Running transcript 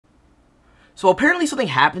So apparently something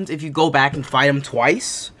happens if you go back and fight him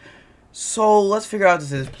twice. So let's figure out what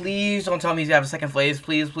this is. Please don't tell me you have a second phase.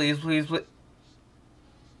 Please, please, please, please.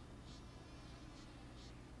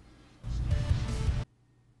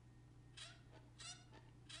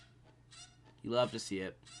 You love to see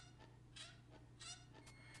it.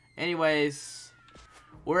 Anyways,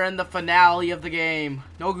 we're in the finale of the game.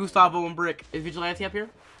 No Gustavo and Brick. Is Vigilante up here?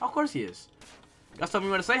 Oh, of course he is. You got something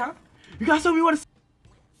you want to say, huh? You got something you want to say?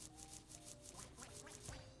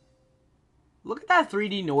 Look at that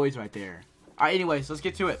 3D noise right there. Alright, anyways, let's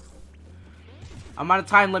get to it. I'm on a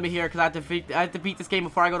time limit here because I have to beat this game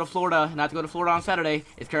before I go to Florida. And I have to go to Florida on Saturday.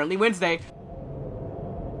 It's currently Wednesday.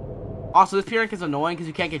 Also, this P-Rank is annoying because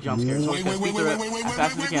you can't get jump scared. So let's speed through it as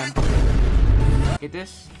fast as we can. Get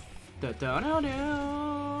this.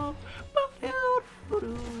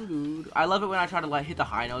 I love it when I try to like hit the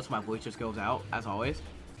high notes. My voice just goes out, as always.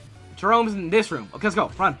 Jerome's in this room. Okay, let's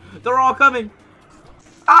go. Run. They're all coming.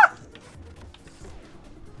 Ah!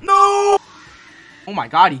 No! Oh my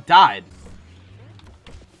god, he died.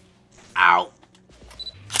 Ow.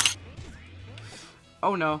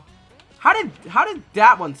 Oh no. How did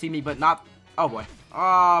that one see me but not... Oh boy.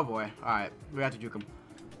 Oh boy. Alright. We have to juke him.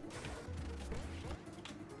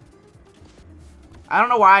 I don't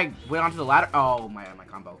know why I went onto the ladder. Oh my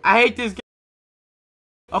combo. I hate this game.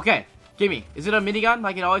 Okay. Gimme. Is it a minigun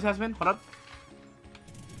like it always has been? Hold up.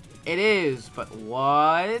 It is. But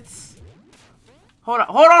what? Hold on.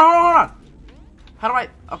 Hold on. How do I...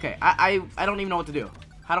 Okay. I don't even know what to do.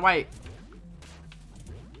 How do I...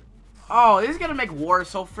 Oh, this is gonna make war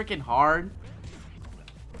so freaking hard.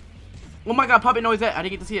 Oh my god, puppet noise that. I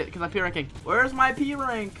didn't get to see it because I'm P ranking. Where's my P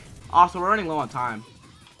rank? Also, we're running low on time.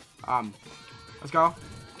 Let's go.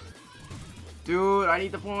 Dude, I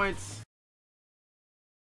need the points.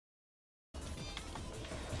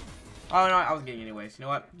 Oh no, I was getting anyways. You know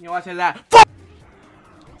what? You know what? I said that. Fuck!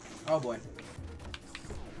 Oh boy.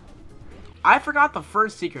 I forgot the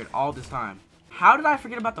first secret all this time. How did I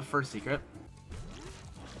forget about the first secret?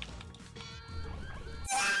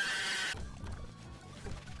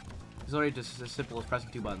 It's already just as simple as pressing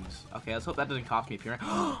 2 buttons. Okay, let's hope that doesn't cost me a P-Rank.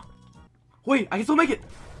 Wait, I can still make it!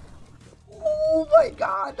 Oh my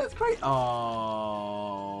god, that's great!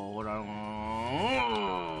 Oh, hold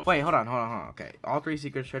on. Wait, hold on. Okay, all 3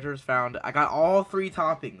 secret treasures found. I got all 3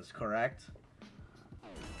 toppings, correct?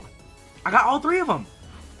 I got all 3 of them!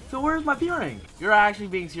 So where's my P-Rank? You're actually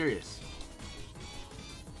being serious.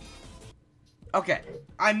 Okay,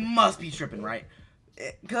 I must be tripping, right?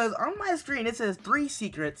 Because on my screen it says 3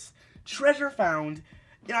 secrets, treasure found,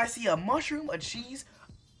 and I see a mushroom, a cheese,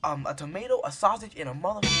 a tomato, a sausage, and a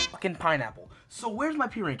motherfucking pineapple. So where's my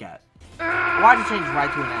P-Rank at? Why'd you change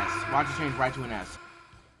right to an S? Why'd you change right to an S?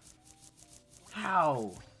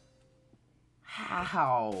 How?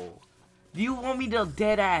 How? Do you want me to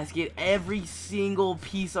deadass get every single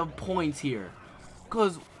piece of points here?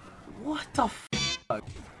 Cause what the fuck?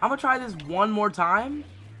 I'm gonna try this one more time,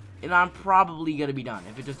 and I'm probably gonna be done.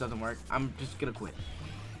 If it just doesn't work, I'm just gonna quit.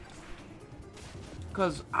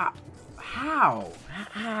 Cause how?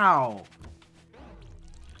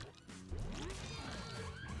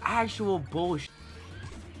 Actual bullshit.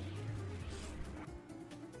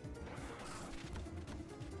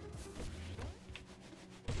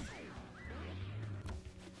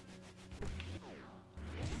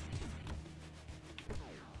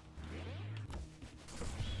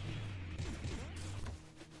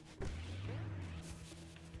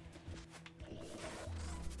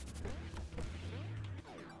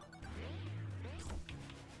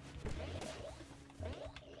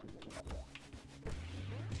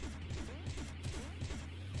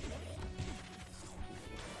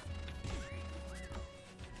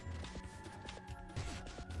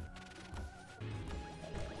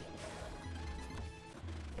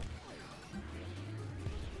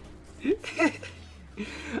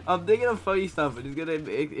 I'm thinking of funny stuff, but it's gonna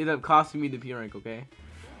end up costing me the P rank, okay?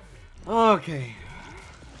 Okay.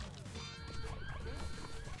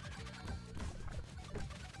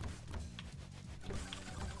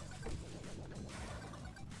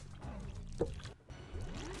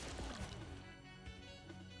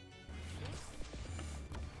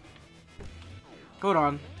 Hold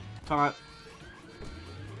on. Talk.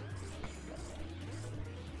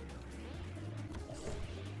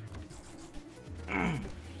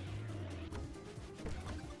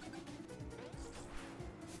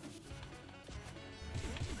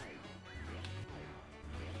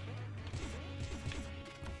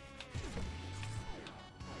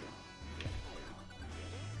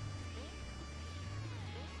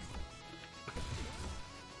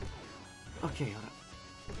 Okay, hold on.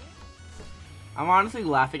 I'm honestly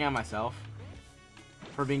laughing at myself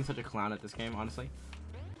for being such a clown at this game, honestly.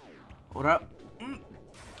 What up?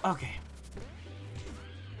 Okay.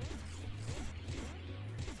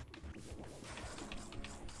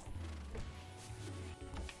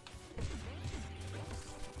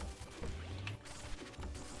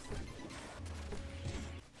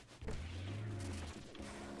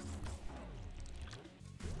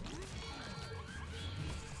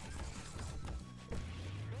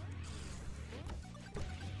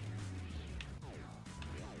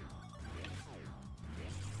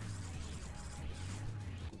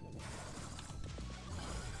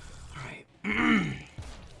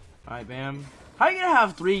 Alright, bam. How are you gonna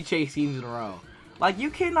have 3 chase scenes in a row? Like, you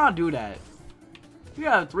cannot do that. You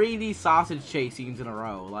have 3 of these sausage chase scenes in a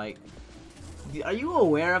row. Like, are you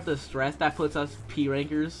aware of the stress that puts us P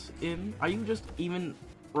rankers in? Are you just even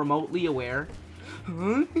remotely aware?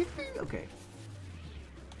 Okay.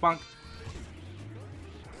 Bonk.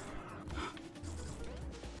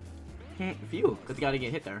 Phew, because you gotta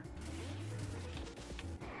get hit there.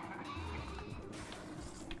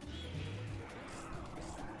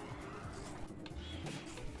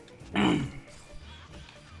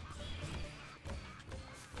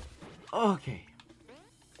 Okay.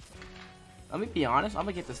 Let me be honest. I'm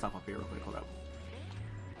gonna get this stuff up here real quick. Hold up.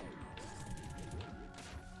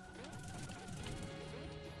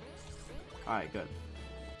 Alright, good.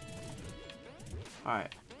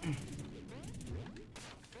 Alright.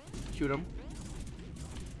 Shoot him.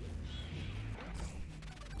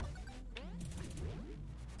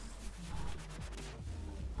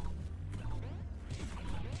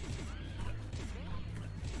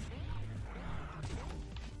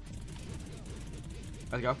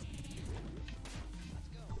 Let's go.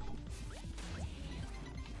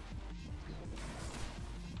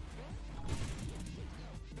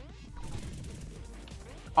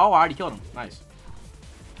 Oh, I already killed him. Nice.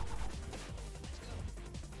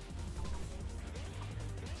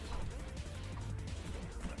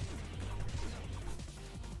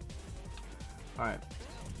 Alright.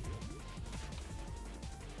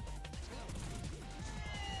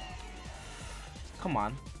 Come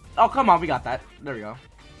on. Oh, come on. We got that. There we go.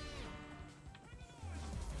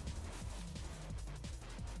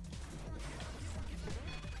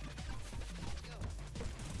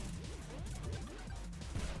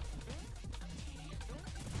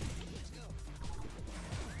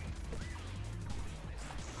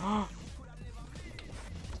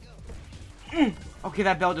 Okay,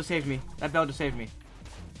 that bell just saved me. That bell just saved me.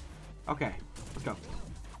 Okay, let's go.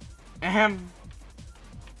 Ahem.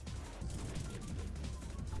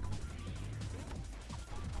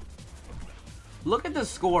 Look at the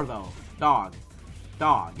score, though. Dog.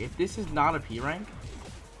 Dog. If this is not a P rank,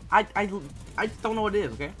 I just don't know what it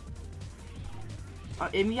is, okay?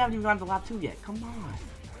 And we haven't even gone to lap 2 yet. Come on.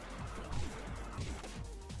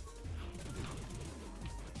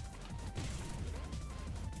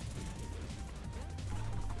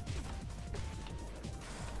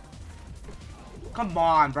 Come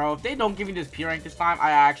on, bro. If they don't give me this P rank this time,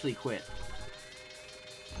 I actually quit.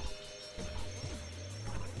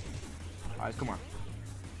 Alright, come on.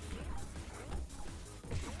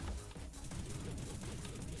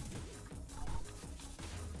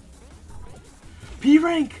 P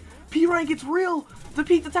rank! P rank, it's real! The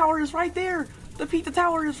pizza tower is right there! The pizza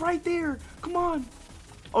tower is right there! Come on!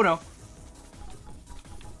 Oh no.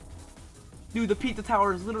 Dude, the pizza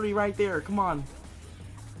tower is literally right there. Come on.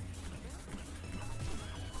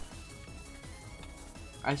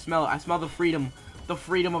 I smell the freedom. The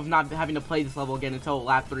freedom of not having to play this level again until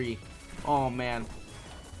lap 3. Oh, man.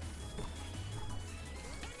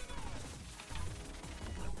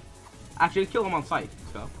 Actually, kill him on sight.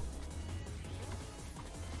 Let's go.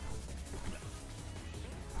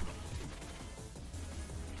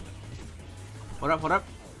 What up, what up?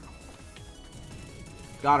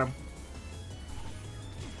 Got him.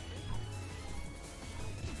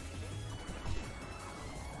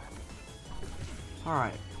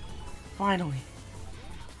 Alright. Finally.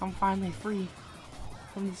 I'm finally free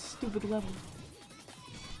from this stupid level.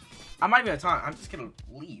 I'm not even gonna talk. I'm just gonna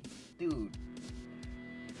leave. Dude.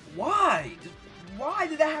 Why? Why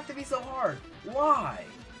did that have to be so hard? Why?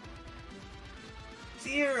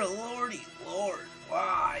 Dear lordy lord.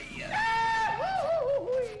 Why?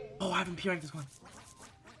 Oh, I haven't P-ranked this one.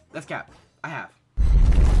 That's cap. I have.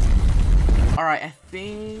 Alright, I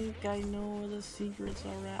think I know where the secrets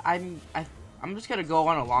are at. I'm just gonna go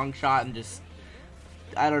on a long shot and just,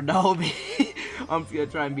 I don't know, I'm just gonna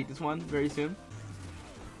try and beat this one very soon.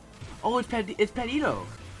 Oh, it's Pedito.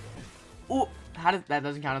 Oh, that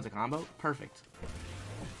doesn't count as a combo? Perfect.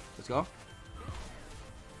 Let's go.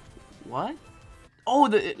 What? Oh,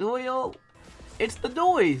 the oil. It's the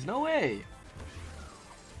noise. No way.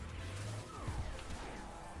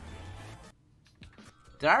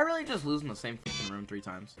 Did I really just lose in the same fucking room 3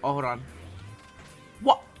 times? Oh, hold on.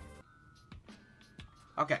 What?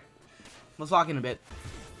 Okay. Let's lock in a bit.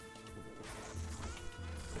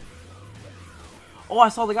 Oh, I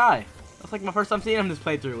saw the guy. That's like my first time seeing him this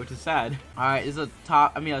playthrough, which is sad. Alright, this is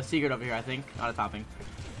a secret over here, I think. Not a topping.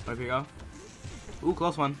 Where we go? Ooh,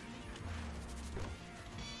 close one.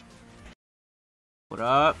 What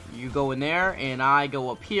up? You go in there, and I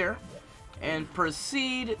go up here. And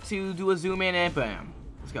proceed to do a zoom in, and bam.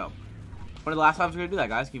 Let's go. One of the last times we're gonna do that,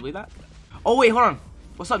 guys. Can you believe that? Oh, wait, hold on.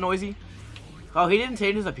 What's up, Noisy? Oh, he didn't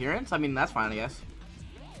change his appearance? I mean, that's fine, I guess.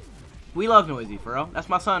 We love Noisy, for real. That's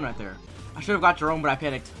my son right there. I should have got Jerome, but I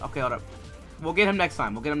panicked. Okay, hold up. We'll get him next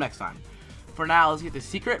time. We'll get him next time. For now, let's get the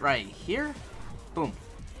secret right here. Boom.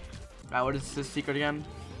 Alright, what is this secret again?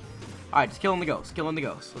 Alright, just killing the ghost. Killing the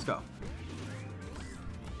ghost. Let's go.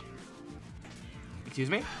 Excuse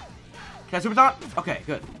me? Can I super taunt? Okay,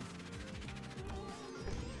 good.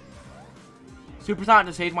 Super taunt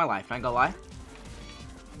just saved my life. I ain't gonna lie.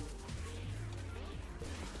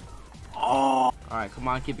 Oh! Alright, come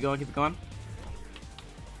on. Keep it going. Keep it going.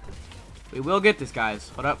 We will get this, guys.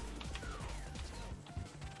 Hold up.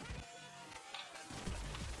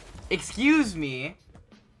 Excuse me.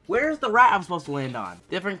 Where's the rat I'm supposed to land on?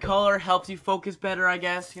 Different color helps you focus better, I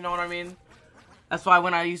guess. You know what I mean? That's why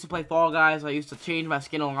when I used to play Fall Guys, I used to change my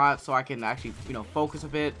skin a lot so I can actually, you know, focus a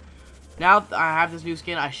bit. Now that I have this new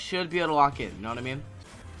skin, I should be able to lock in. You know what I mean?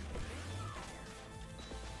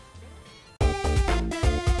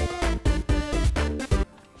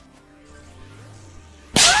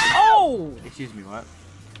 Oh! Excuse me, what?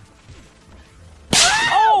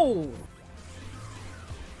 Oh!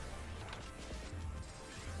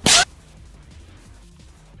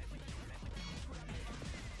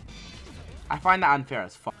 I find that unfair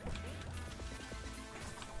as fuck.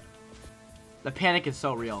 The panic is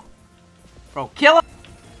so real. Bro, kill him!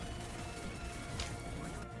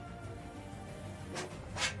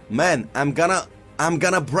 Man, I'm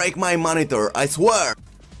gonna break my monitor, I swear!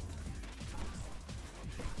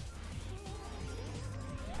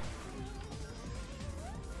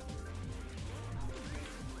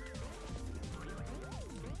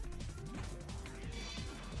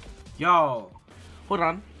 Yo! Hold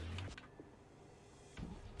on.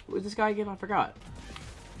 Who is this guy again? I forgot.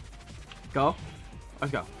 Go.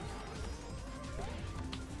 Let's go.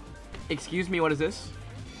 Excuse me, what is this?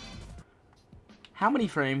 How many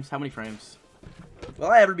frames? How many frames? Will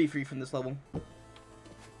I ever be free from this level?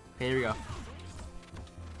 Okay, here we go.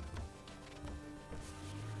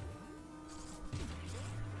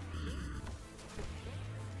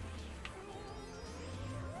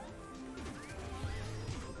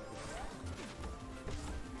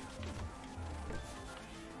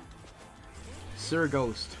 Sir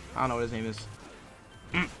Ghost. I don't know what his name is.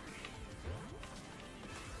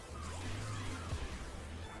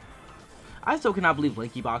 I still cannot believe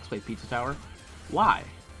Lanky Box played Pizza Tower. Why?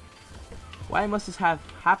 Why must this have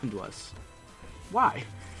happened to us? Why?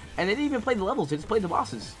 And they didn't even play the levels, they just played the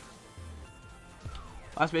bosses.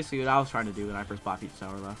 That's basically what I was trying to do when I first bought Pizza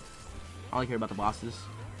Tower, though. I only care about the bosses.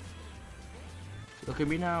 Look at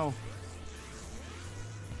me now.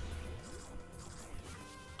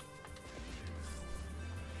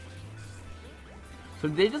 So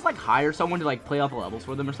did they just like hire someone to like play all the levels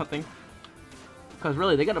for them or something? Because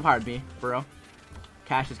really, they could have hired me, for real.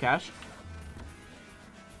 Cash is cash.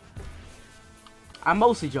 I'm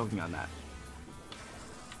mostly joking on that.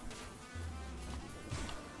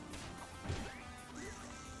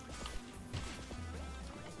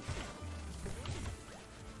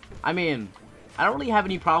 I mean, I don't really have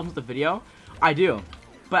any problems with the video. I do.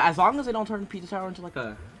 But as long as they don't turn Pizza Tower into like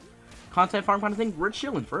a content farm kind of thing, we're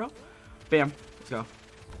chilling, for real. Bam. Let's go.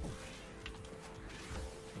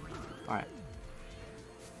 Alright.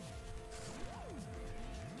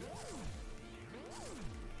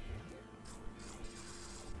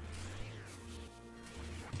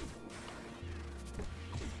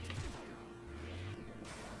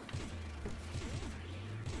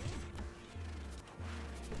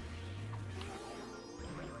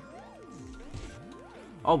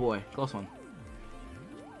 Oh boy, close one.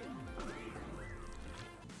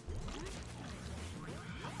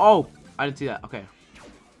 Oh, I didn't see that. Okay.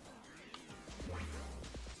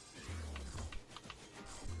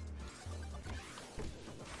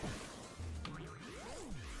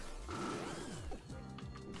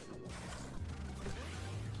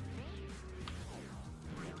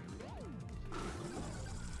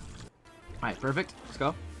 Alright, perfect. Let's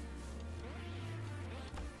go.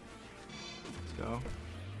 Let's go.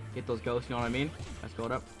 Get those ghosts, you know what I mean? Let's go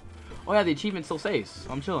up. Oh yeah, the achievement still saves,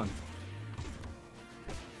 so I'm chilling.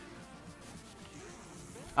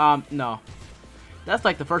 No. That's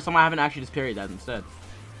like the first time I haven't actually just parried that instead.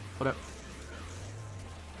 What up?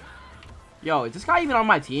 Yo, is this guy even on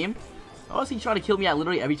my team? Oh, is he trying to kill me at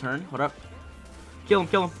literally every turn? What up? Kill him,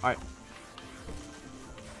 kill him. Alright.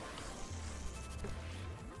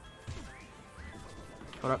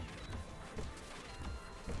 What up?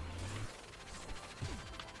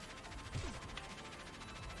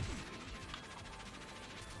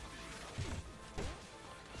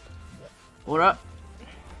 What up?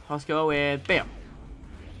 Let's go and bam.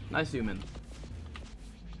 Nice zoom in.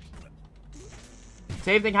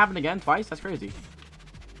 Same thing happened again twice? That's crazy.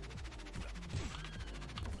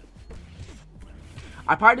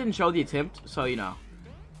 I probably didn't show the attempt, so you know,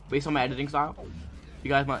 based on my editing style, you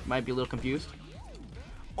guys might be a little confused.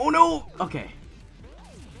 Oh no! Okay.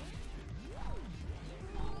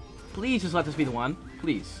 Please just let this be the one.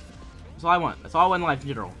 Please. That's all I want. That's all I want in life in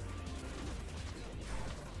general.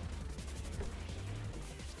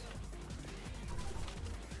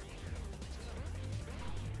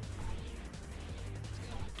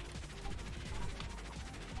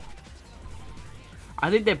 I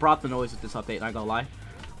think they brought the noise with this update, not gonna lie.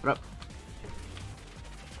 What up?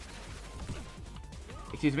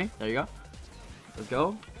 Excuse me. There you go. Let's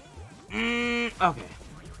go. Okay.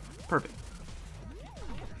 Perfect.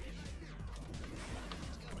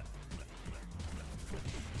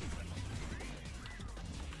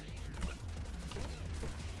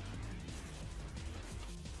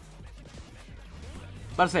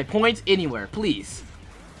 About to say, points anywhere, please.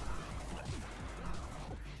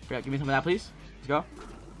 Yeah, give me some of that, please. Let's go.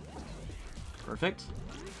 Perfect.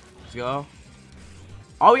 Let's go.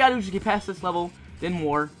 All we gotta do is just get past this level, then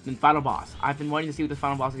more, then final boss. I've been wanting to see what this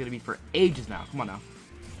final boss is gonna be for ages now. Come on now.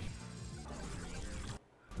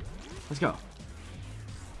 Let's go.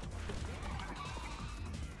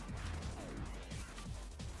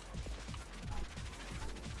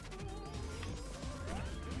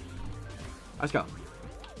 Let's go.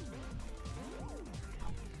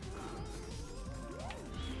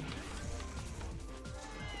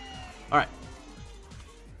 Alright.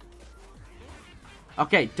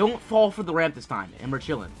 Okay, don't fall for the ramp this time, and we're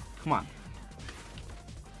chilling. Come on.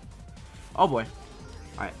 Oh boy.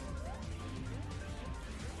 Alright.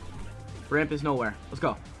 Ramp is nowhere. Let's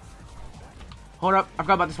go. Hold up. I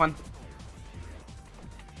forgot about this one.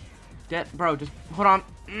 Bro, just hold on.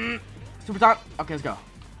 Super top. Okay, let's go.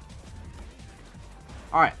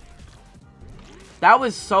 Alright. That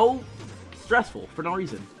was so stressful for no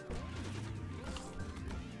reason.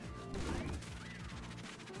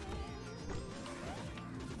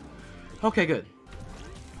 Okay, good.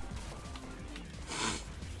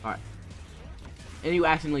 Alright. And you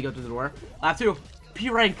accidentally go through the door. Lap 2.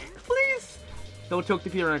 P rank. Please. Don't choke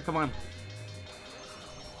the P rank. Come on.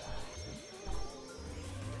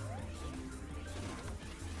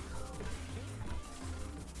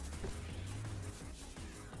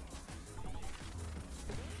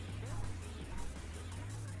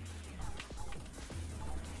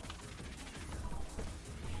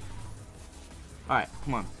 Alright,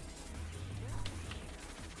 come on.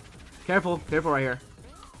 Careful, careful right here.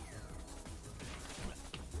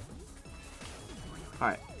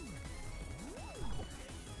 Alright.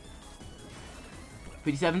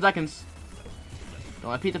 57 seconds.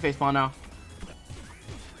 Don't let Pizza face spawn now.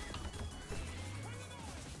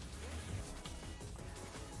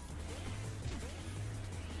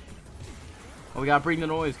 Oh, we gotta bring the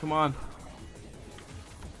noise, come on.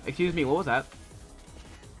 Excuse me, what was that?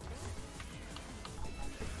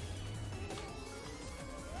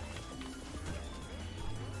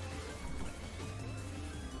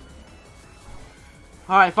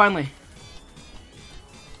 Alright, finally.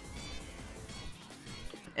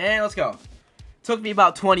 And let's go. Took me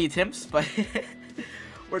about 20 attempts, but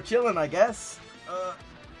we're chilling, I guess.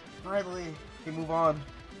 Finally, can move on.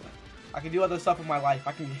 I can do other stuff with my life.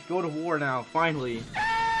 I can go to war now, finally.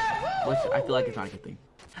 Which I feel like it's not a good thing.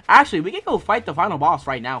 Actually, we can go fight the final boss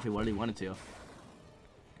right now if we really wanted to.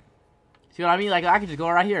 See what I mean? Like, I can just go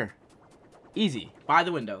right here. Easy. By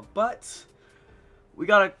the window. But we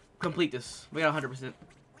gotta complete this. We got 100%.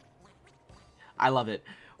 I love it.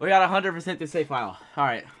 We got 100% to save file.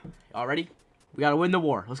 Alright. All ready? We gotta win the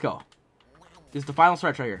war. Let's go. This is the final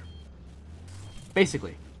stretch right here.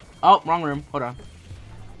 Basically. Oh, wrong room. Hold on.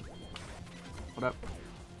 Hold up.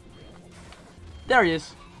 There he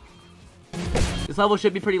is. This level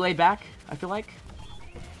should be pretty laid back, I feel like.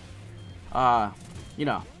 You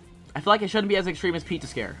know. I feel like it shouldn't be as extreme as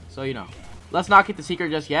Pizzascare. So, you know. Let's not get the secret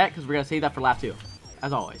just yet, because we're gonna save that for lap 2.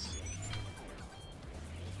 As always.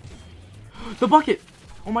 The bucket!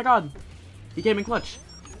 Oh my god. He came in clutch.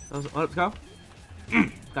 Let's go.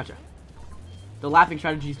 Gotcha. The laughing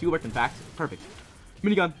strategies do work, in fact. Perfect.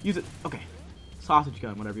 Minigun, use it. Okay. Sausage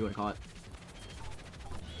gun, whatever you want to call it.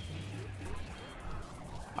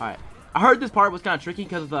 Alright. I heard this part was kind of tricky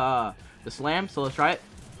because of the slam, so let's try it.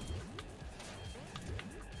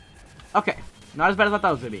 Okay. Not as bad as I thought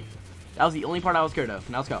it was going to be. That was the only part I was scared of.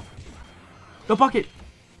 Now let's go. The bucket!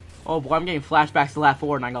 Oh boy, I'm getting flashbacks to Lap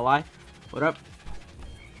 4, not gonna lie. What up?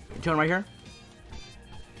 Turn right here.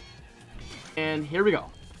 And here we go.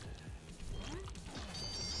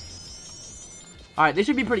 Alright, this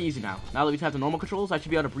should be pretty easy now. Now that we have the normal controls, I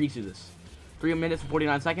should be able to breeze through this. 3 minutes and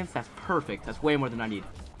 49 seconds. That's perfect. That's way more than I need.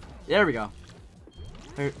 There we go.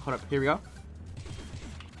 Here, hold up. Here we go.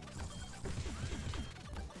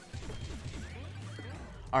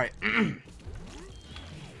 Alright.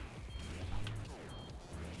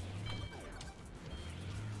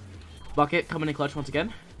 Bucket coming in clutch once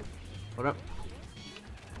again. What up?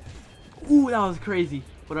 Ooh, that was crazy.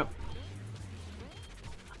 What up?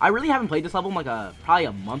 I really haven't played this level in like probably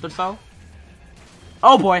a month or so.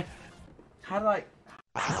 Oh boy. How do I...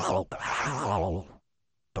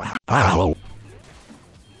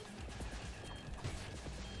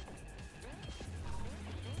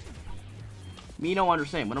 Me don't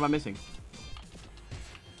understand. What am I missing?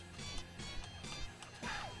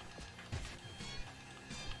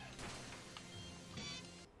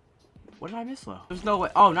 What did I miss though? There's no way.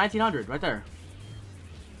 Oh, 1900 right there.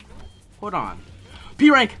 Hold on.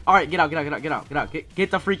 P rank. All right, get out, get out, get out, get out, get out.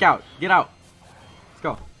 Get the freak out. Get out. Let's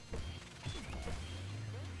go.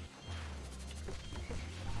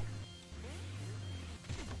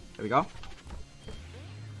 There we go.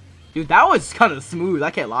 Dude, that was kind of smooth.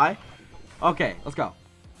 I can't lie. Okay, let's go.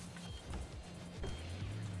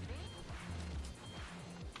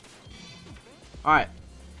 All right.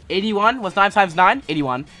 81 was 9 times 9.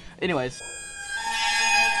 81. Anyways.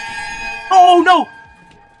 Oh no!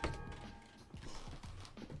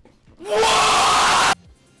 What?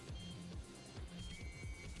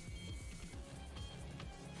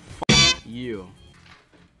 F you.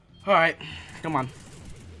 All right, come on.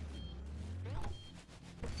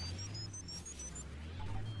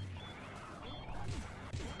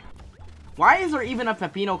 Why is there even a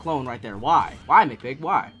Pepino clone right there? Why? Why, McBig?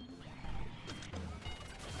 Why?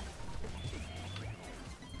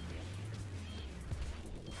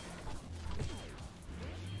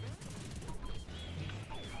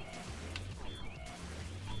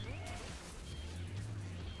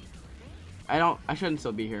 I shouldn't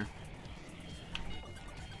still be here.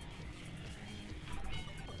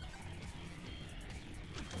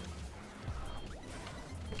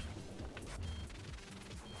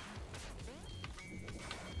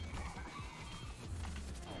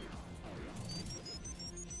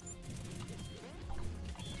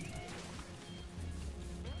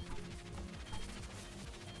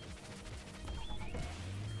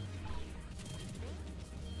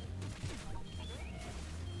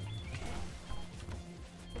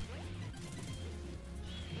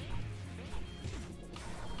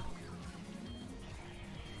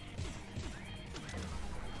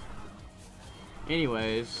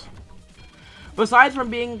 Anyways, besides from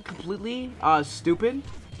being completely stupid,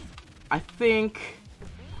 I pray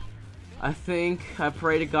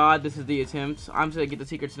to God this is the attempt. I'm just gonna get the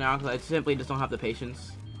secrets now because I simply just don't have the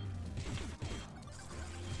patience.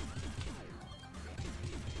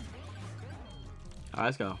 Alright,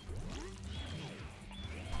 let's go.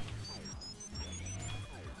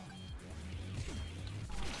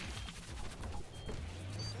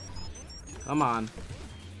 Come on.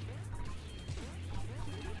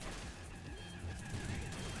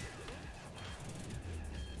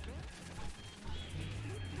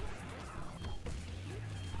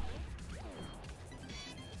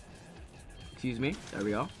 Excuse me. There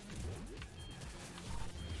we go.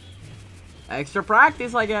 Extra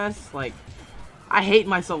practice, I guess. Like, I hate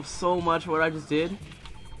myself so much for what I just did.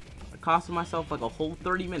 It costed myself like a whole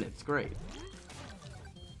 30 minutes. Great.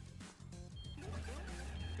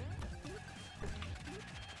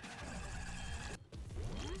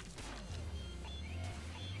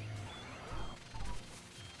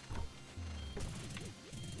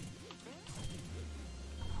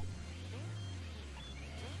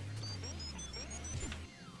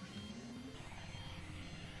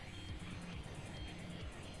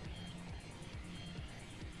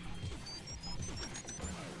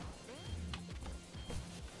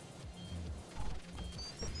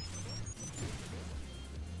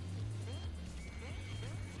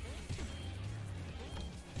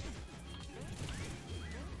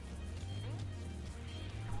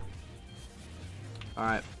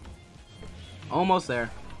 Alright. Almost there.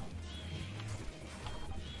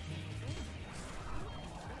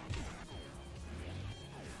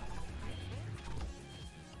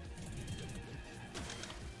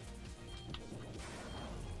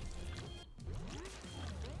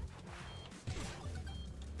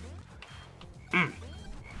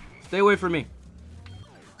 Stay away from me.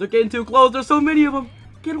 They're getting too close. There's so many of them.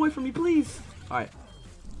 Get away from me, please. All right.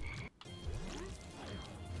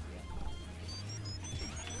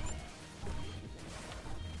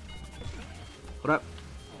 What up?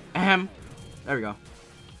 Ahem. There we go.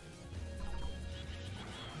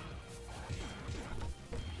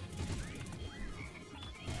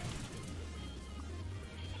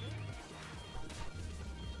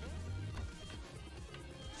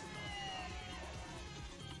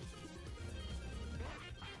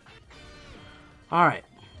 All right.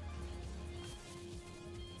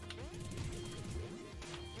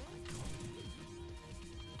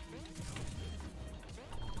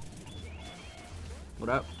 What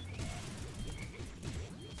up?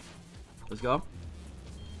 Let's go.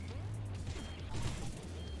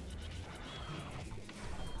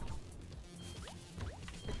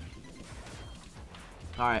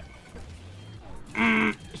 All right.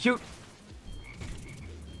 Shoot.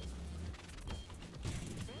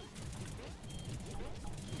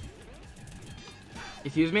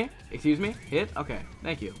 Excuse me? Excuse me? Hit? Okay.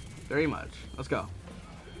 Thank you. Very much. Let's go.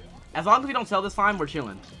 As long as we don't sell this time, we're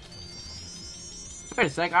chilling. Wait a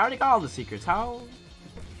sec. I already got all the secrets. How?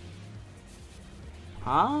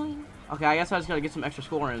 Huh? Okay, I guess I just gotta get some extra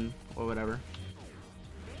score in or whatever.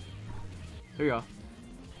 Here we go.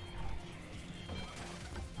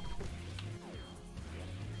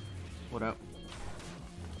 What up?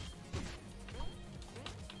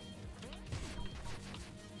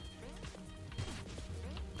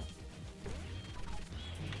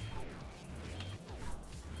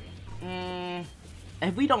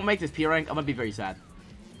 If we don't make this P rank, I'm gonna be very sad.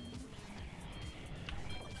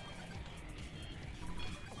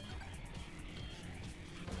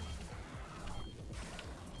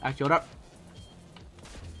 Actually, hold up.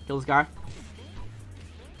 Kill this guy.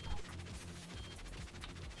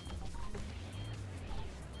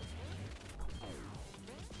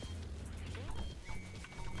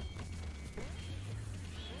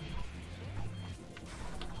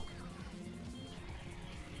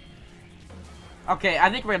 Okay, I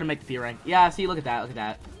think we're gonna make the P rank. Yeah, see, look at that, look at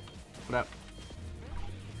that. What up?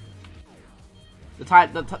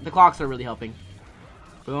 The clocks are really helping.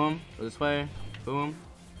 Boom, go this way. Boom.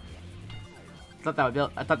 I thought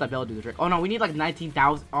that bell would do the trick. Oh no, we need like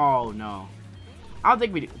 19,000. Oh no, I don't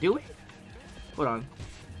think we do. Do we? Hold on.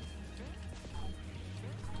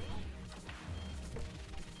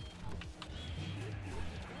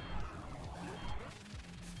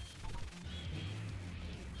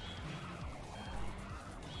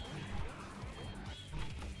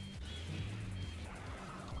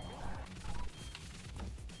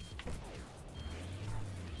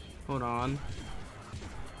 Hold on.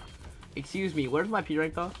 Excuse me, where's my P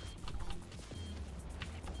rank though?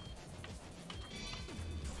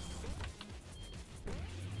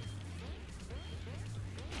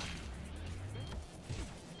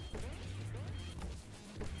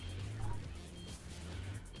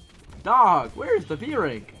 Dog, where's the P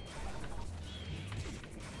rank?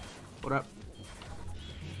 What up?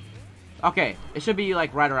 Okay, it should be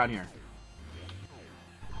like right around here.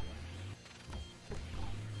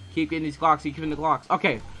 Keep getting these clocks, keep getting the clocks.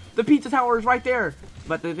 Okay, the pizza tower is right there.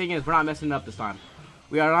 But the thing is, we're not messing it up this time.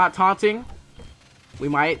 We are not taunting. We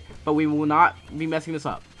might, but we will not be messing this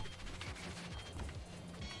up.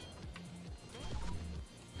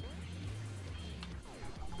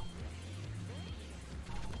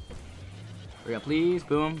 Hurry up, please.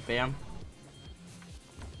 Boom, bam.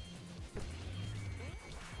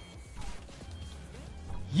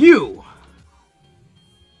 You!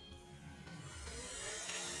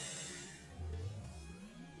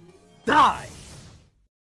 Die!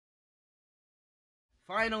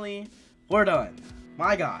 Finally, we're done.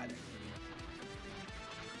 My god.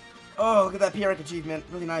 Oh, look at that P rank achievement.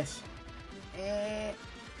 Really nice.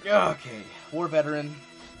 Okay, war veteran,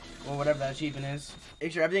 or whatever that achievement is.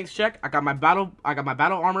 Make sure everything's checked. I got my battle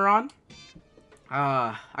armor on.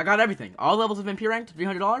 I got everything. All levels have been P ranked.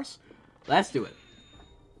 $300. Let's do it.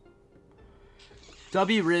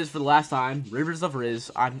 W Riz for the last time. Rivers of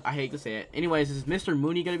Riz. I hate to say it. Anyways, is Mr.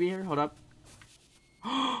 Mooney gonna be here? Hold up.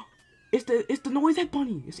 It's the Noisehead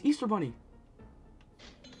Bunny. It's the Easter Bunny.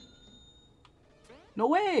 No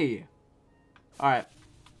way. All right,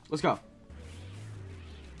 let's go.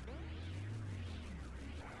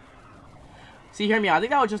 See, hear me out. I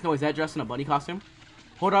think that was just Noisehead dressed in a bunny costume.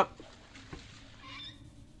 Hold up.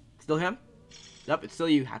 Still him? Yep, it's still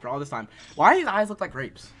you after all this time. Why do his eyes look like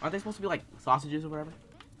grapes? Aren't they supposed to be like sausages or whatever?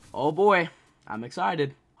 Oh boy, I'm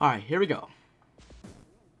excited. Alright, here we go.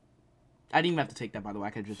 I didn't even have to take that, by the way.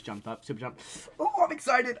 I could have just jumped up. Super jump. Oh, I'm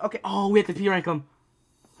excited. Okay. Oh, we have to P-rank him.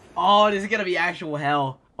 Oh, this is going to be actual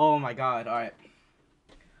hell. Oh my god. Alright.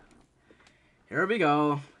 Here we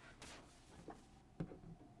go.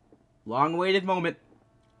 Long-awaited moment.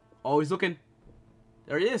 Oh, he's looking.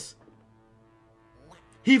 There he is.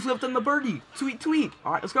 He flipped on the birdie. Tweet, tweet.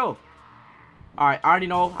 Alright, let's go. Alright, I already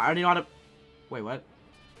know how to... Wait, what?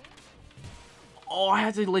 Oh, I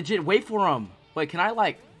have to legit wait for him. Wait, can I,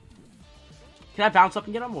 like... Can I bounce up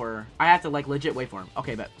and get him, or... I have to, like, legit wait for him.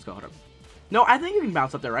 Okay, bet. Let's go. Hold up. No, I think you can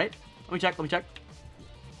bounce up there, right? Let me check. Let me check.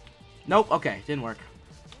 Nope. Okay. Didn't work.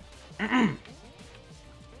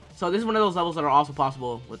 So, this is one of those levels that are also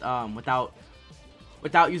possible with,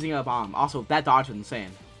 without using a bomb. Also, that dodge was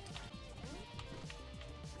insane.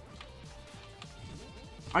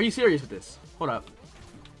 Are you serious with this? Hold up.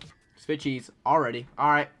 Spit cheese. Already.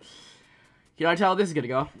 Alright. Can I tell how this is gonna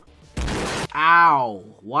go? Ow.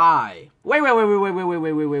 Why? Wait.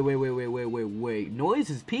 Noise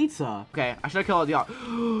is pizza. Okay, I should have killed the...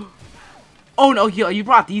 Oh no, you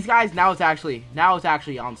brought these guys? Now it's actually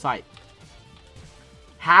on site.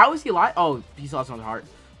 How is he alive? Oh, he still has another heart.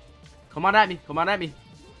 Come on at me. Come on at me.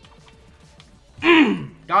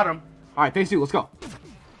 Got him. Alright, phase 2, let's go.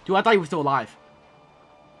 Dude, I thought he was still alive.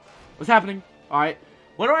 What's happening? Alright.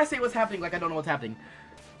 What do I say what's happening like I don't know what's happening?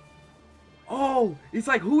 Oh, it's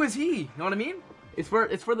like, who is he? You know what I mean? It's for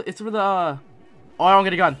the oh, I don't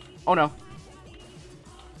get a gun. Oh no.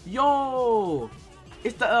 Yo,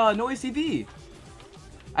 it's the Noise TV.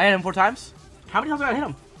 I hit him 4 times. How many times did I hit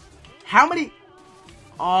him? How many?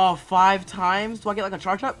 Oh, 5 times. Do I get like a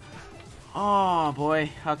charge up? Oh boy.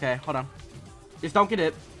 Okay, hold on. Just don't get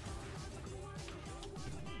it.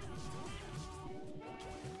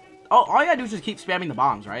 Oh, all you gotta do is just keep spamming the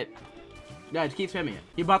bombs, right? Yeah, just keep spamming it.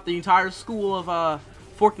 You bought the entire school of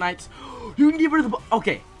Fork Knights. You can get rid of the...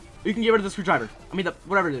 Okay. You can get rid of the screwdriver. I mean,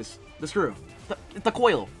 whatever it is. The screw. The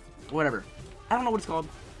coil. Whatever. I don't know what it's called.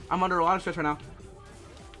 I'm under a lot of stress right now.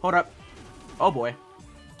 Hold up. Oh, boy.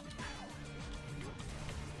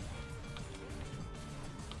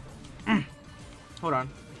 Hold on.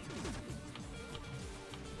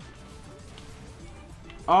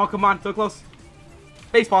 Oh, come on. So close.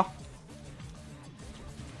 Baseball.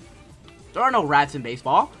 There are no rats in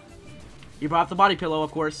baseball. You brought up the body pillow,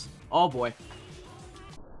 of course. Oh boy.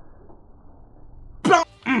 Got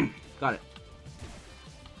it.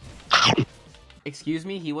 Excuse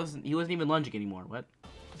me, he wasn't even lunging anymore. What?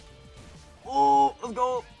 Oh, let's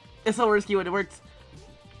go. It's so risky when it works.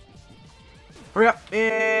 Hurry up.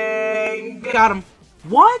 And got him.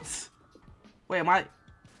 What? Wait, am I?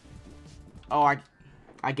 Oh,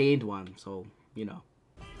 I gained one, so you know.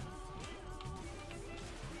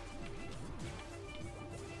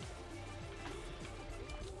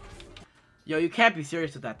 Yo, you can't be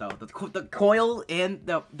serious with that though. The coil and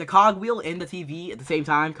the cog wheel and the TV at the same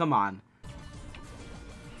time. Come on.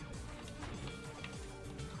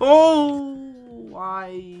 Oh,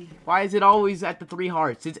 why? Why is it always at the 3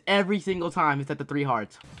 hearts? It's every single time it's at the 3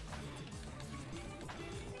 hearts.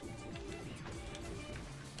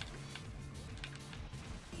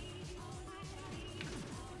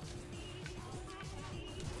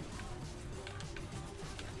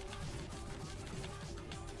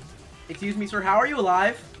 Excuse me, sir. How are you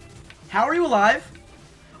alive? How are you alive?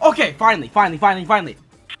 Okay, finally.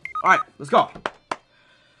 Alright, let's go.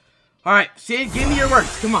 Alright, Sid, give me your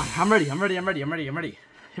words. Come on. I'm ready. Here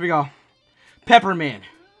we go. Pepperman.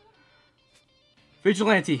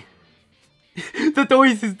 Vigilante. The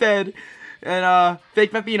Noise is dead. And,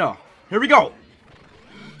 Fake Pepino. Here we go.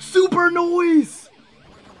 Super Noise!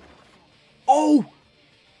 Oh!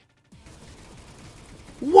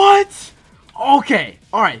 What? Okay.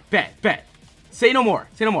 Alright, bet. Say no more.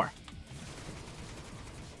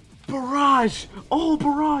 Barrage! Oh,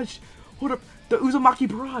 barrage! Hold up. The Uzumaki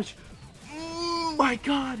barrage. Oh my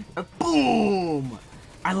god. Boom!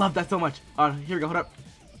 I love that so much. Here we go. Hold up.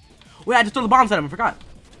 Wait, I just threw the bombs at him. I forgot.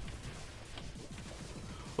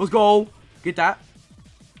 Let's go. Get that.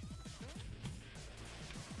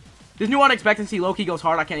 This new Unexpectancy low-key goes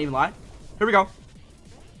hard. I can't even lie. Here we go.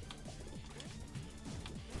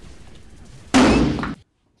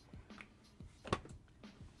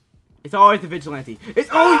 It's always the Vigilante. It's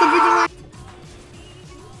always the Vigilante!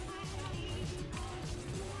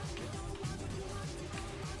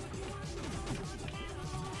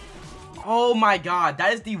 Oh my god,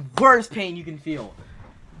 that is the worst pain you can feel.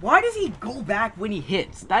 Why does he go back when he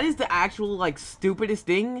hits? That is the actual, like, stupidest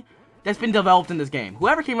thing. that's been developed in this game.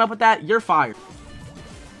 Whoever came up with that, you're fired.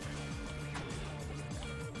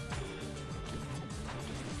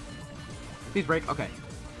 Please break. Okay.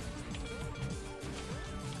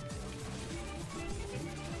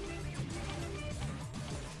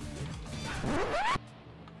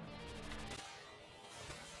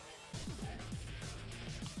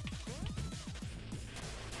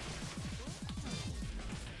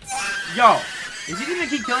 Yo, is he gonna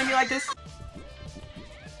keep killing me like this?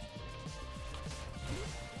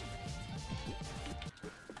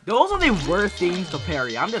 Those are the worst things to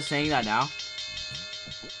parry. I'm just saying that now.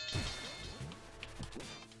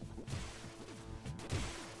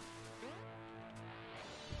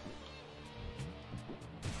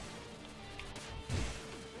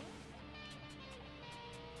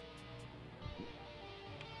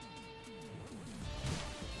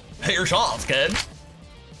 Hit your shots, kid.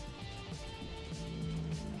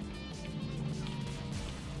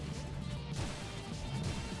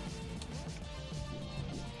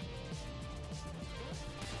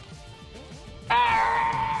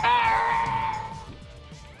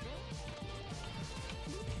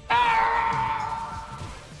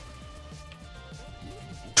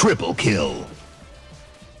 Triple kill.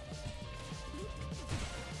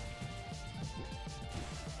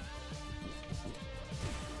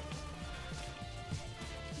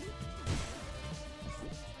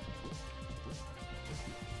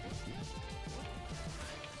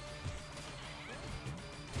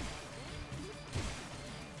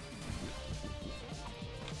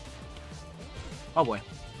 Oh boy.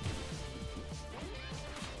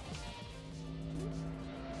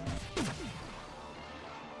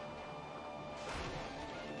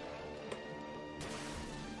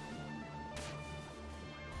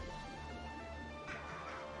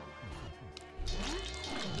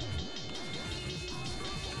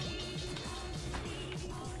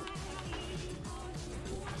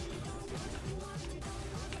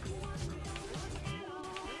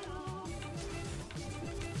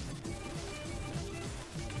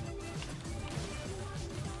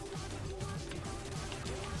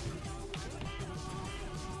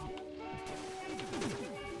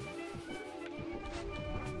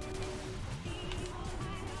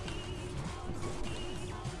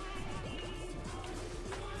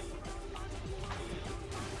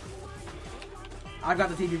 I've got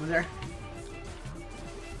the TV over there.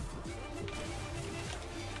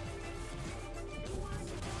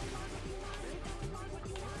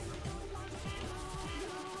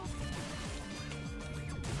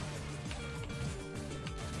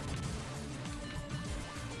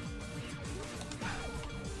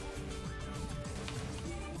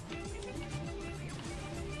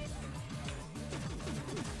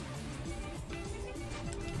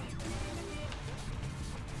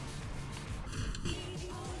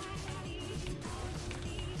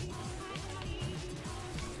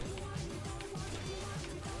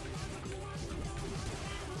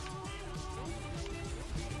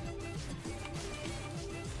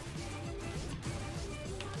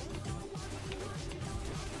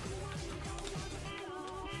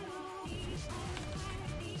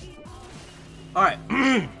 All right.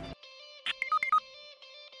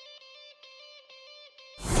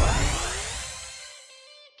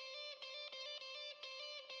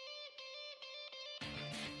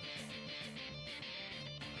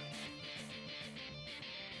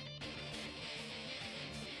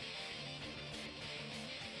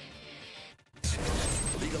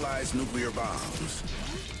 Legalize nuclear bombs.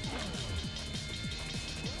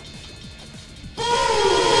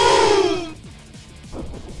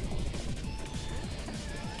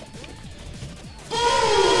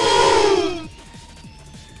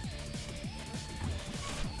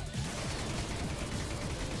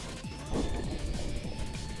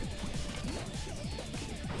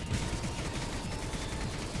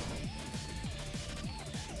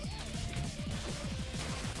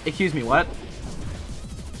 Excuse me, what?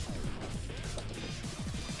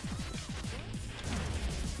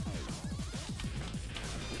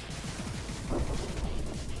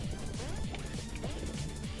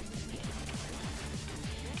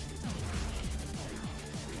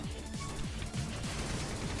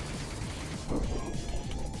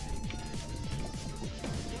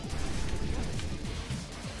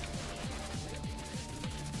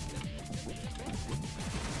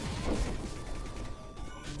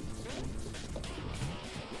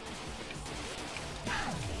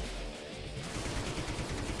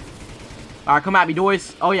 Alright, come at me,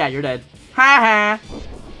 boys. Oh yeah, you're dead. Ha ha.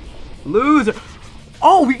 Loser.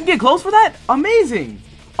 Oh, we can get close for that? Amazing.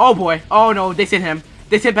 Oh boy. Oh no, they sent him.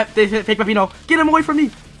 They sent fake Peppino. Get him away from me.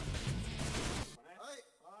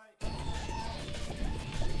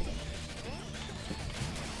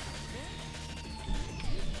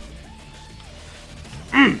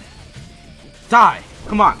 Die.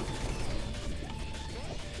 Come on.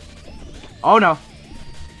 Oh no.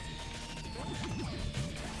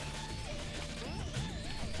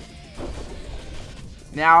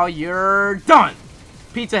 Now you're done.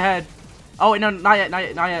 Pizza head. Oh wait, no, not yet, not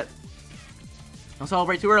yet, not yet. Don't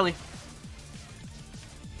celebrate too early.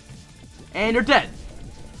 And you're dead.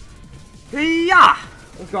 Yeah.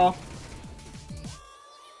 Let's go.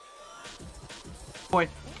 Boy.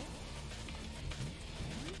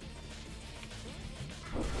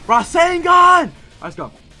 Rasengan! Let's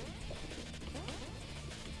go.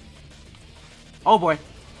 Oh boy.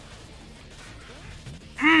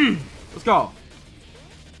 Let's go.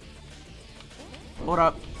 Hold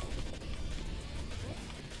up.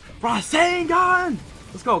 Rasengan!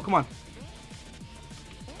 Let's go, come on.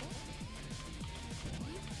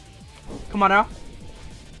 Come on now.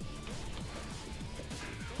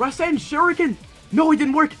 Rasen Shuriken! No, it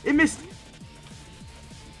didn't work. It missed.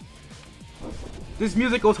 This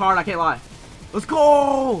music goes hard, I can't lie. Let's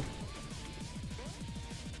go!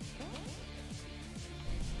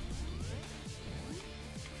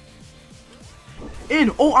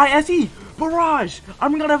 In OISE! Barrage!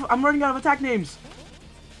 I'm running out of attack names.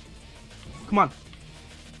 Come on.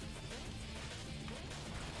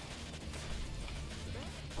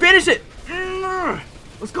 Finish it!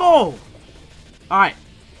 Let's go! Alright.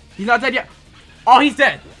 He's not dead yet. Oh, he's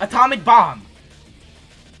dead. Atomic bomb.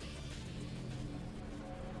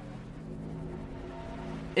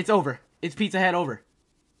 It's over. It's Pizza Head over.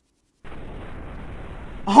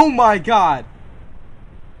 Oh my god.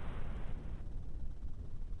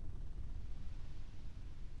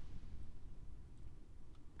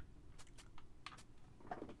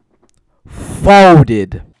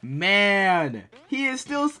 Folded. Man, he is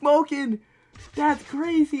still smoking. That's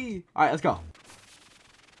crazy. All right, let's go.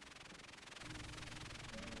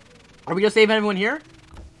 Are we gonna save everyone here?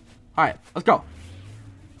 All right, let's go.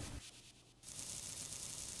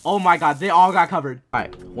 Oh my god, they all got covered. All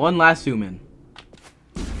right, one last zoom in.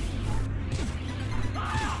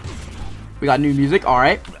 We got new music. All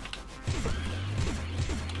right.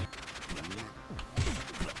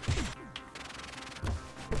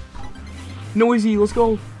 Noisy, let's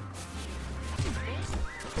go.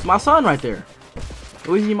 It's my son right there.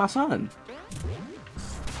 Noisy, my son.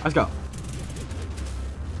 Let's go.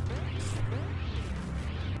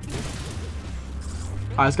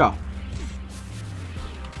 Alright, let's go.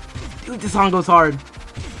 Dude, this song goes hard.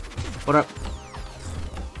 What up?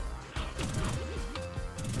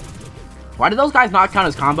 Why did those guys not count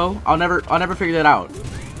as combo? I'll never figure that out.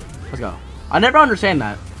 Let's go. I never understand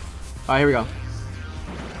that. Alright, here we go.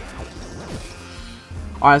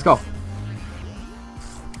 Alright, let's go.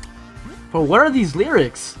 But what are these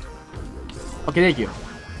lyrics? Okay, thank you.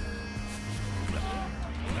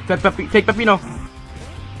 Take Pepino.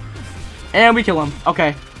 And we kill him.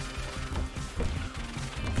 Okay.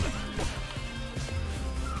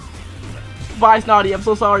 Bye, Snotty. I'm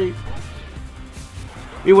so sorry.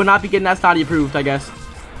 We will not be getting that Snotty approved, I guess.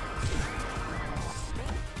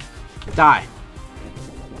 Die.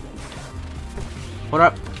 What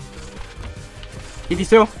up? Get these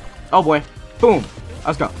two. Oh boy. Boom.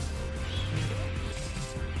 Let's go.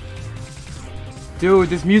 Dude,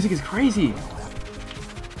 this music is crazy.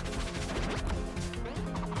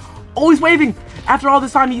 Oh, he's waving. After all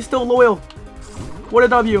this time, he's still loyal. What a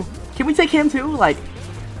W. Can we take him too? Like,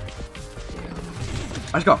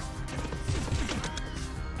 let's go.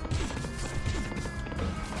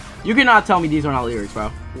 You cannot tell me these are not lyrics, bro.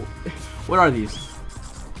 What are these?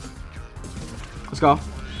 Let's go.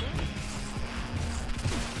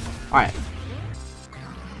 Alright.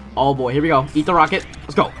 Oh boy, here we go. Eat the rocket.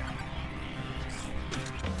 Let's go.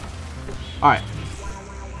 Alright.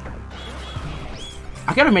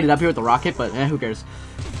 I could have made it up here with the rocket, but who cares?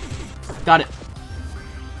 Got it.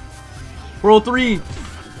 World 3.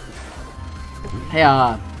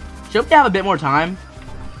 Hey, should we have a bit more time?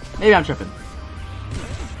 Maybe I'm tripping.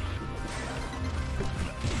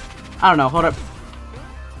 I don't know. Hold up.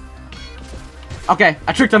 Okay,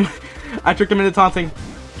 I tricked him. I tricked him into taunting.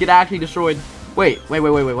 Get actually destroyed. Wait, what?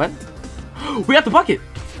 We got the bucket.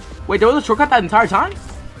 Wait, there was a shortcut that entire time?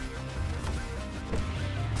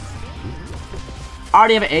 I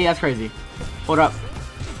already have an A, that's crazy. Hold up.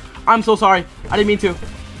 I'm so sorry. I didn't mean to.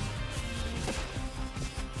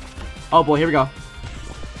 Oh boy, here we go.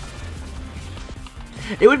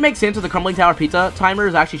 It would make sense if the Crumbling Tower Pizza timer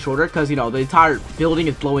is actually shorter because, you know, the entire building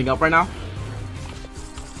is blowing up right now.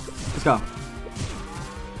 Let's go.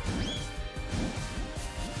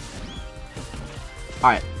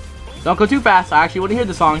 Alright. Don't go too fast. I actually want to hear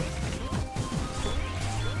the song.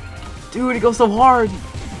 Dude, it goes so hard.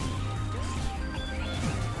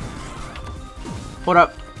 Hold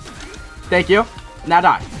up. Thank you. Now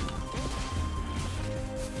die.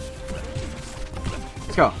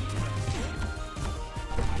 Let's go.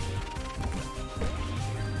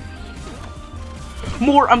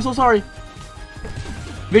 More. I'm so sorry.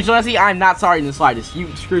 Vigilante, I'm not sorry in the slightest.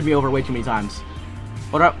 You screwed me over way too many times.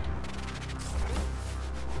 Hold up.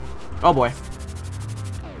 Oh boy.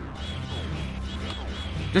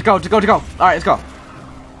 Just go, just go, just go. Alright, let's go.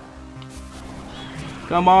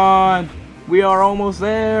 Come on. We are almost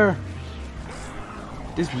there.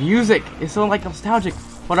 This music is so like nostalgic.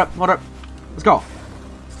 Hold up, hold up. Let's go.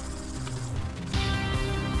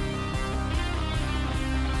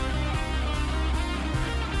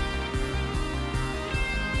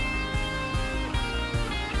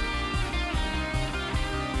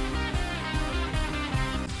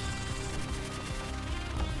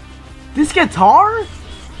 This guitar?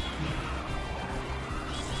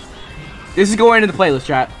 This is going into the playlist,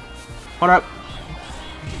 chat. Hold up.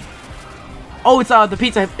 Oh, it's the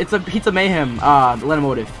pizza. It's a Pizza Mayhem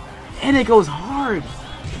Leitmotif, and it goes hard.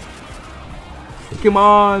 Come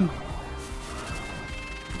on.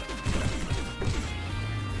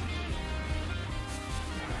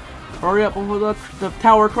 Hurry up before the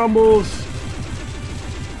tower crumbles.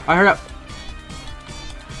 I hurry up.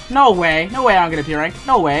 No way. No way I'm gonna P rank.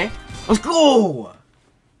 No way. Let's go.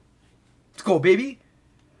 Let's go, baby.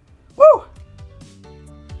 Woo.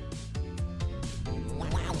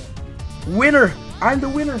 Winner. I'm the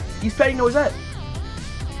winner. He's petting Noisette.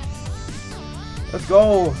 Let's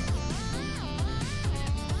go.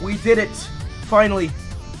 We did it. Finally.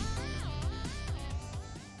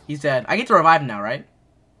 He's dead. I get to revive him now, right?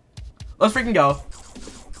 Let's freaking go.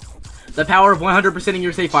 The power of 100%ing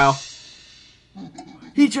your save file.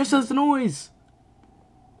 He just does the noise.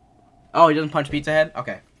 Oh, he doesn't punch Pizza Head?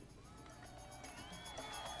 Okay.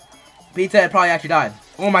 Pizza Head probably actually died.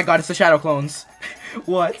 Oh my god, it's the Shadow Clones.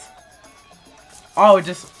 What? Oh, it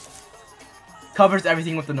just covers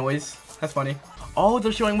everything with the noise. That's funny. Oh,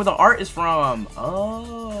 they're showing where the art is from.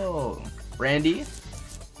 Oh. Randy.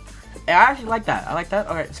 Yeah, I actually like that. I like that.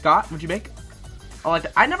 Alright, Scott, what'd you make? I like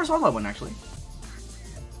that. I never saw that one, actually.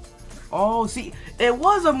 Oh, see, it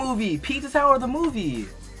was a movie. Pizza Tower, the movie.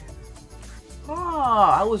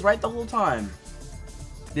 Ah, I was right the whole time.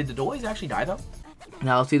 Did the Doys actually die, though?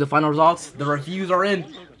 Now, let's see the final results. The reviews are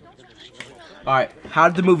in. Alright, how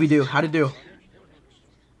did the movie do? How did it do?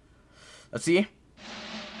 Let's see.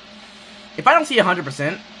 If I don't see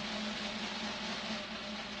 100%.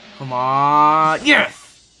 Come on.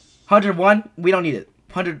 Yes! 101. We don't need it.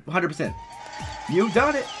 100%. You've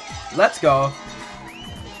done it. Let's go.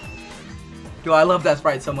 Yo, I love that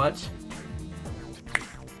sprite so much.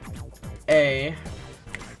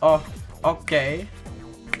 Oh, okay.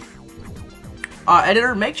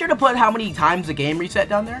 Editor, make sure to put how many times the game reset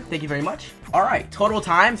down there. Thank you very much. Alright, total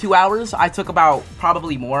time, 2 hours. I took about,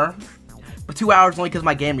 probably more. But 2 hours only because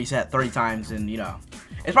my game reset 30 times and, you know.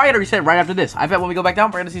 It's probably going to reset right after this. I bet when we go back down,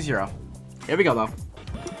 we're going to see 0. Here we go, though.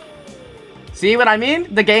 See what I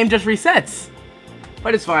mean? The game just resets.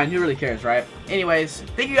 But it's fine. Who really cares, right? Anyways,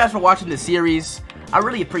 thank you guys for watching this series. I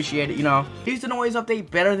really appreciate it, you know. Is the noise update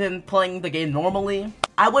better than playing the game normally?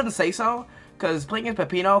 I wouldn't say so, because playing as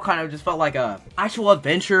Peppino kind of just felt like a actual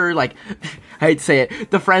adventure. Like, I hate to say it,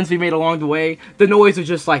 the friends we made along the way. The noise was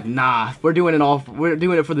just like, nah, we're doing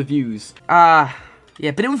it for the views. Yeah,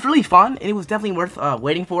 but it was really fun, and it was definitely worth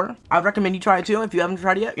waiting for. I'd recommend you try it too if you haven't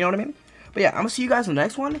tried it yet, you know what I mean? But yeah, I'm gonna see you guys in the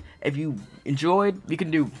next one. If you enjoyed, you can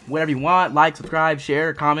do whatever you want. Like, subscribe,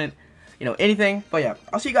 share, comment, you know, anything. But yeah,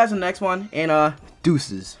 I'll see you guys in the next one, and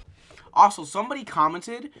deuces. Also, somebody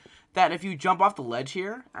commented that if you jump off the ledge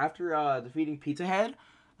here after defeating Pizza Head,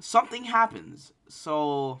 something happens.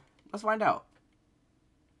 So let's find out.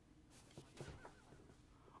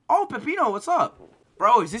 Oh, Peppino, what's up?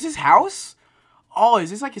 Bro, is this his house? Oh, is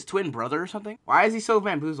this like his twin brother or something? Why is he so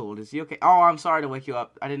bamboozled? Is he okay? Oh, I'm sorry to wake you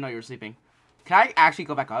up. I didn't know you were sleeping. Can I actually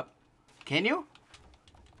go back up? Can you?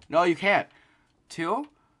 No, you can't. 2?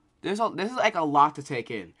 This is like a lot to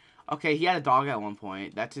take in. Okay, he had a dog at one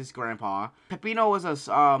point. That's his grandpa. Peppino was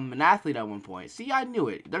an athlete at one point. See, I knew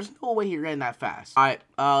it. There's no way he ran that fast. Alright,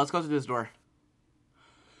 let's go through this door.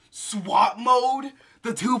 Swap mode?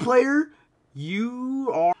 The 2-player?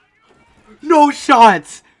 You are... No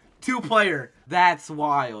shots! 2-player. That's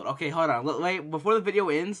wild. Okay, hold on. Wait, before the video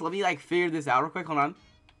ends, let me, like, figure this out real quick. Hold on.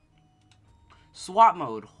 Swap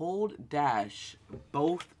mode. Hold dash.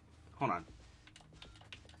 Both. Hold on.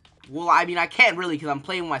 Well, I mean, I can't really because I'm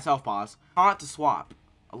playing with myself, pause. Taunt to swap.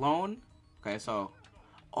 Alone? Okay, so...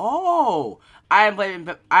 Oh! I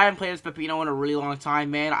haven't played as Peppino in a really long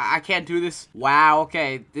time, man. I can't do this. Wow,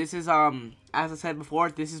 okay. This is, as I said before,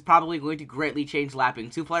 this is probably going to greatly change lapping.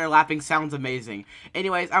 2-player lapping sounds amazing.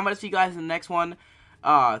 Anyways, I'm going to see you guys in the next one.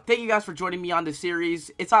 Thank you guys for joining me on this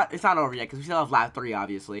series. It's not over yet, because we still have lap 3,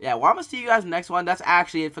 obviously. Yeah, well, I'm going to see you guys in the next one. That's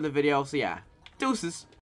actually it for the video, so yeah. Deuces.